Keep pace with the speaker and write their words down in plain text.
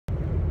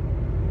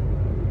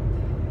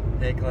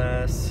Hey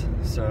class,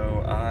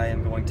 so I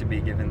am going to be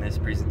giving this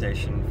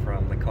presentation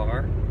from the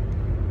car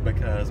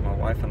because my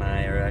wife and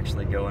I are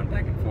actually going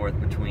back and forth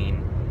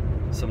between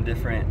some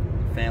different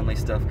family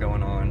stuff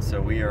going on.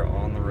 So we are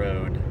on the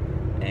road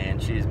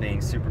and she's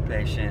being super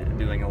patient,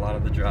 doing a lot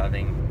of the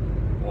driving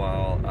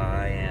while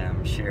I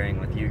am sharing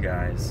with you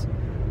guys.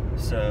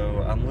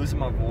 So I'm losing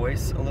my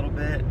voice a little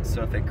bit,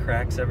 so if it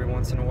cracks every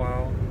once in a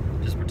while,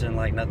 just pretend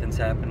like nothing's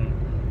happened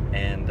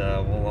and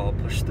we'll all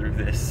push through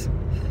this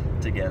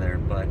together.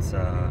 But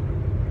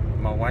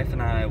my wife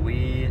and I,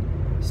 we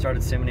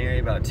started seminary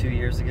about 2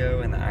 years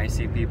ago in the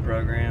ICP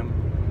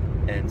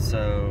program, and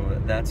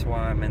so that's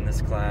why I'm in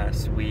this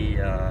class. We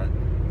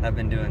have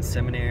been doing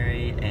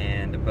seminary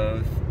and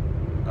both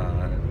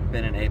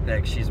been in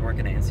Apex. She's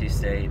working at NC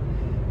State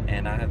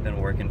and I have been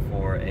working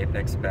for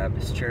Apex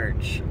Baptist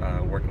Church,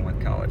 working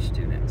with college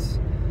students.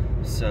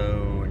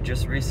 So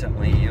just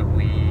recently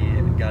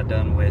we got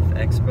done with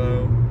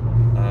Expo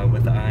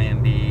with the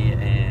IMB,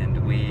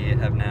 and we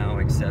have now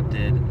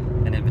accepted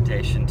an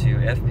invitation to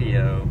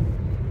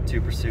FPO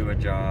to pursue a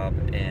job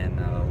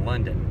in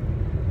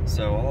London.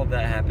 So all of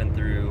that happened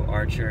through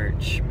our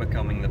church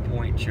becoming the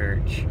point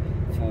church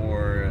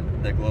for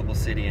the Global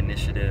City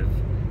Initiative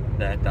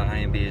that the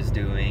IMB is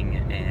doing,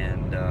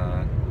 and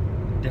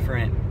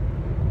different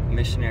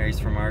missionaries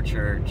from our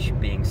church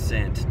being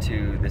sent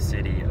to the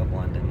city of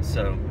London.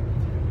 So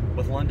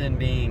with London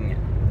being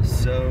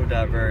so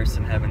diverse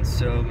and having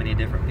so many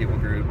different people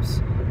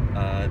groups,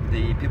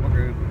 the people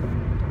group,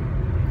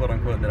 quote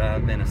unquote, that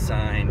I've been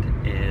assigned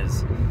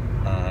is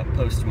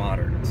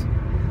postmoderns.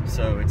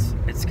 So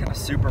it's kind of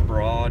super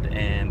broad,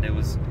 and it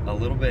was a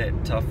little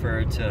bit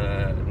tougher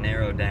to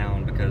narrow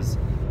down because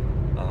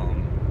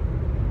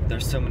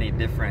there's so many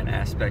different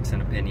aspects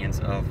and opinions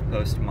of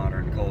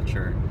postmodern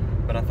culture.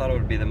 But I thought it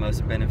would be the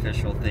most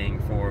beneficial thing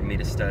for me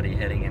to study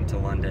heading into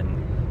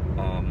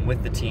London,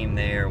 with the team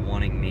there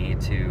wanting me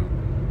to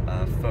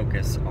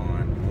focus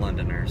on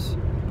Londoners.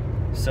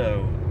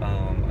 So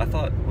I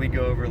thought we'd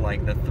go over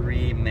like the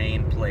three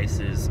main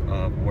places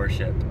of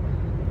worship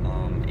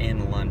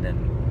in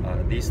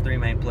London. These three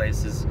main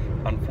places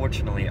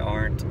unfortunately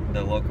aren't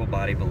the local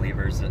body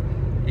believers.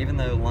 Even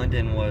though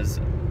London was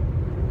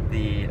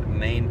the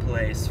main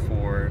place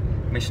for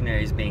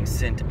missionaries being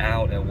sent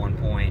out at one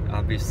point,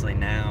 obviously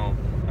now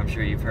I'm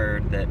sure you've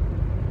heard that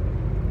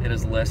it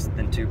is less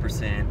than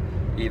 2%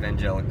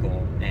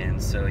 evangelical,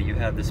 and so you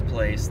have this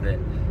place that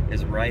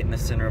is right in the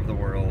center of the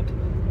world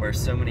where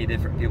so many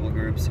different people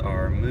groups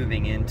are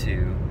moving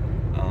into,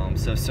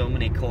 so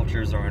many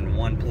cultures are in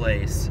one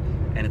place,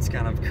 and it's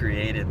kind of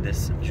created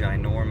this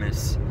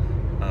ginormous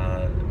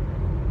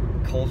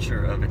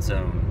culture of its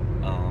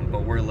own,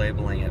 but we're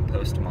labeling it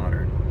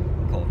postmodern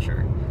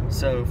culture.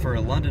 So for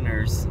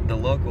Londoners, the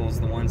locals,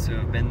 the ones who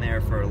have been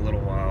there for a little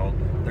while,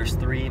 there's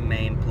three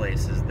main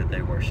places that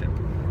they worship.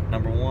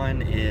 Number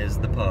one is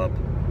the pub.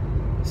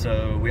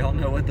 So we all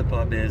know what the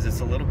pub is.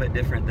 It's a little bit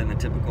different than the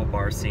typical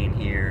bar scene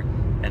here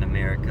in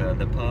America.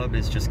 The pub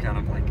is just kind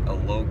of like a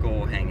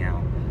local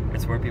hangout.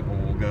 It's where people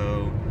will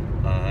go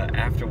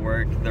after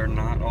work. They're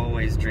not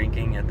always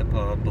drinking at the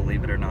pub,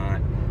 believe it or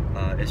not.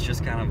 It's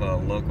just kind of a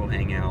local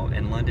hangout.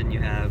 In London you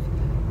have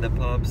the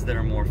pubs that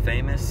are more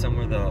famous. Some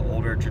are the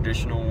older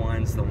traditional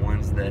ones, the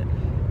ones that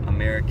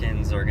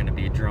Americans are going to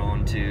be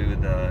drawn to,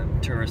 the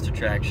tourist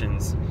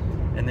attractions.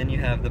 And then you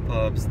have the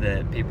pubs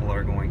that people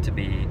are going to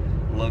be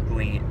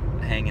locally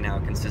hanging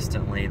out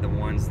consistently, the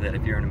ones that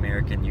if you're an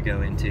American you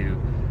go into,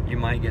 you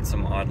might get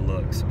some odd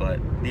looks, but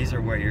these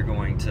are where you're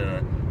going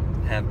to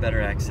have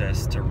better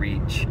access to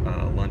reach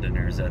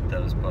Londoners at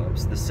those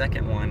pubs. The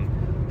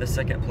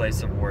second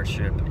place of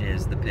worship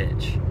is the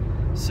pitch.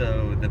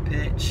 So the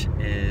pitch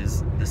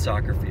is the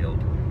soccer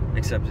field,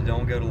 except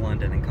don't go to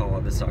London and call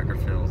it the soccer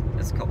field,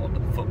 it's called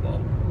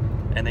football.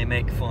 And they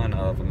make fun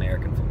of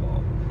American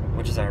football,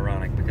 which is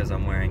ironic because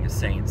I'm wearing a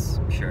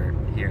Saints shirt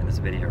here in this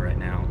video right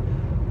now.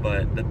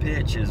 But the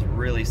pitch is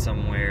really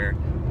somewhere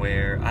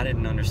where I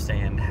didn't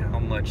understand how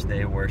much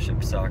they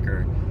worshiped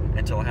soccer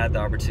until I had the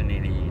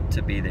opportunity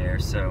to be there.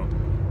 So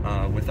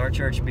with our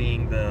church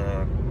being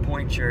the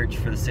point church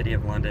for the city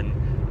of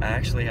London, I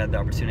actually had the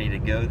opportunity to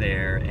go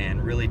there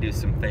and really do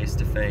some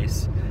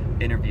face-to-face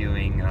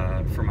interviewing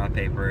for my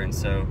paper, and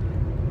so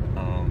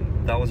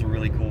that was a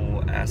really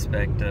cool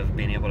aspect of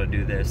being able to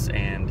do this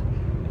and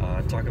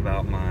talk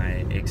about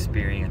my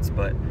experience.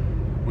 But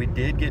we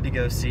did get to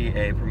go see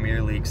a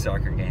Premier League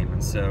soccer game,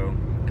 and so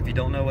if you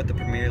don't know what the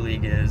Premier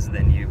League is,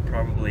 then you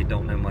probably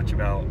don't know much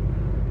about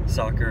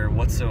soccer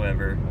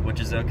whatsoever, which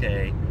is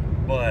okay.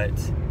 But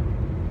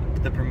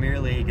the Premier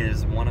League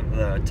is one of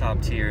the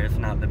top tier, if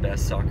not the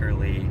best soccer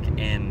league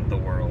in the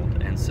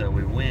world. And so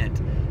we went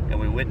and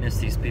we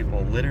witnessed these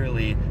people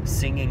literally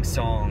singing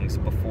songs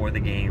before the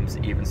games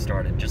even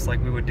started, just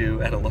like we would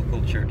do at a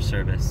local church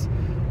service,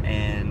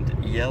 and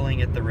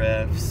yelling at the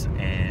refs,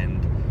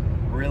 and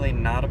really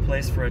not a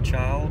place for a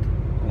child.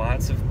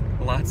 Lots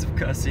of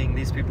cussing.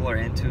 These people are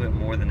into it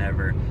more than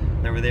ever.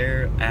 They were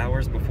there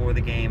hours before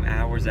the game,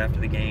 hours after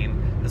the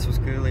game. This was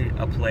clearly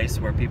a place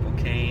where people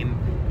came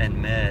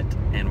and met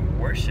and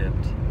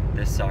worshipped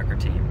this soccer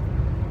team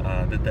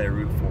that they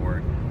root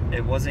for.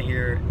 It wasn't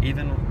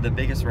even the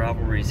biggest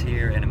rivalries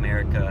here in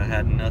America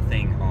had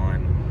nothing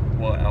on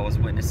what I was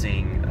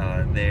witnessing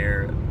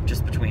there,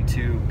 just between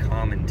two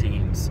common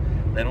teams.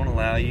 They don't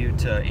allow you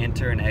to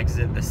enter and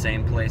exit the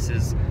same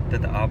places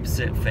that the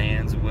opposite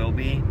fans will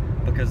be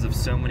because of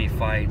so many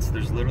fights.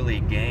 There's literally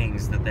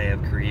gangs that they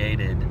have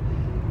created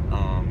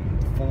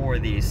for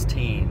these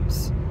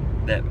teams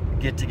that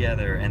get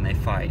together and they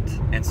fight.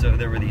 And so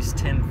there were these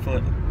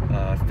 10-foot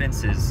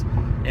fences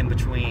in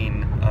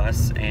between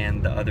us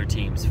and the other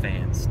team's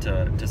fans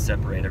to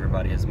separate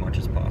everybody as much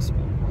as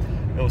possible.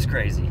 It was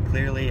crazy.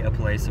 Clearly a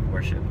place of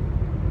worship.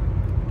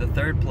 The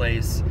third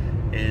place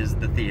is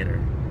the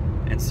theater.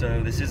 And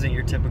so this isn't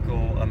your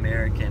typical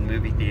American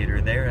movie theater.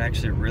 They're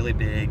actually really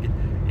big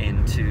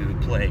into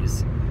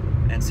plays.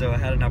 And so I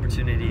had an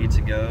opportunity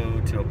to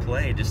go to a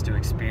play just to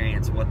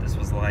experience what this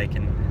was like.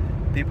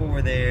 And people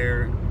were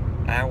there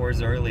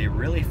hours early,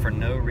 really for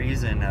no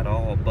reason at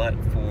all, but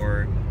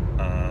for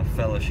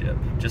fellowship,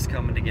 just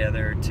coming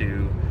together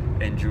to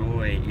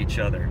enjoy each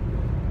other,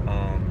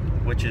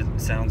 which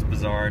sounds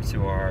bizarre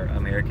to our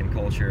American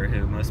culture,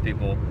 who most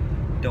people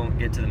don't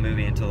get to the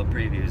movie until the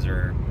previews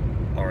are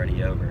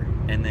already over.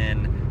 And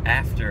then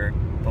after,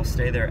 they'll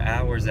stay there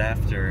hours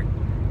after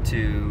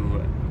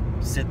to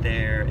sit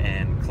there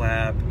and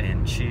clap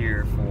and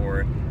cheer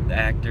for the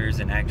actors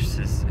and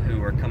actresses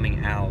who are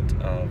coming out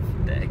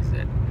of the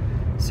exit.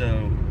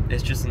 So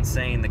it's just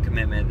insane, the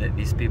commitment that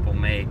these people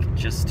make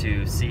just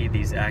to see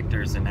these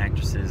actors and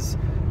actresses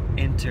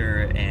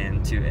enter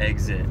and to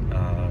exit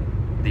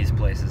these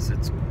places.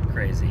 It's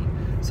crazy.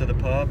 So the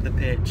pub, the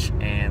pitch,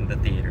 and the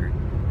theater.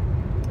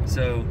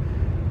 So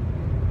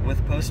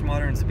with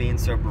postmoderns being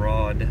so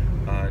broad,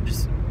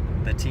 just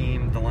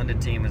the London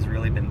team has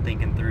really been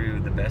thinking through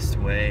the best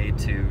way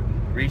to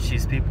reach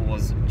these people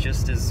is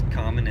just as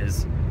common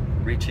as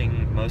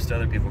reaching most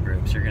other people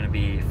groups. You're going to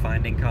be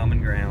finding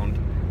common ground,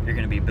 you're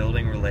going to be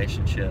building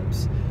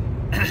relationships,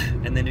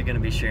 and then you're going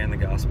to be sharing the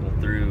gospel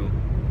through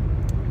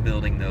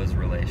building those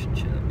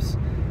relationships.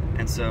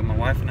 And so my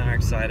wife and I are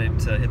excited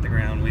to hit the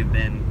ground. We've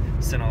been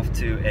sent off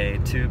to a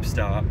tube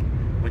stop,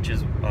 which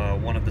is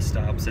one of the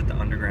stops at the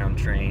underground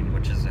train,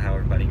 which is how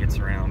everybody gets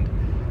around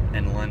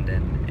in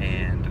London.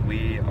 And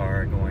we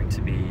are going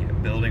to be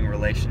building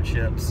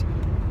relationships,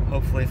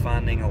 hopefully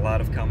finding a lot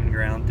of common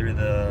ground through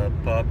the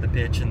pub, the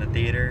pitch, and the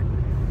theater,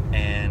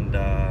 and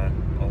a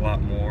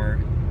lot more.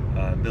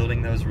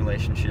 Building those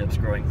relationships,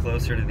 growing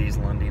closer to these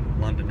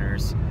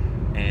Londoners,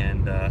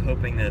 and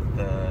hoping that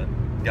the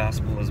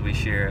gospel as we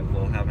share it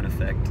will have an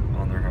effect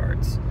on their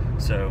hearts.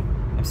 So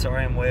I'm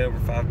sorry I'm way over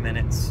 5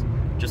 minutes.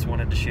 Just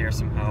wanted to share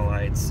some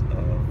highlights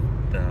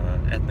of the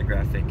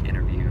ethnographic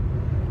interview.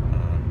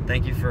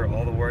 Thank you for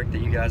all the work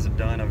that you guys have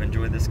done. I've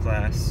enjoyed this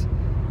class,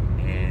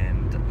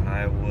 and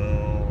I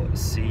will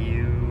see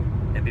you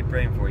and be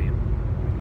praying for you.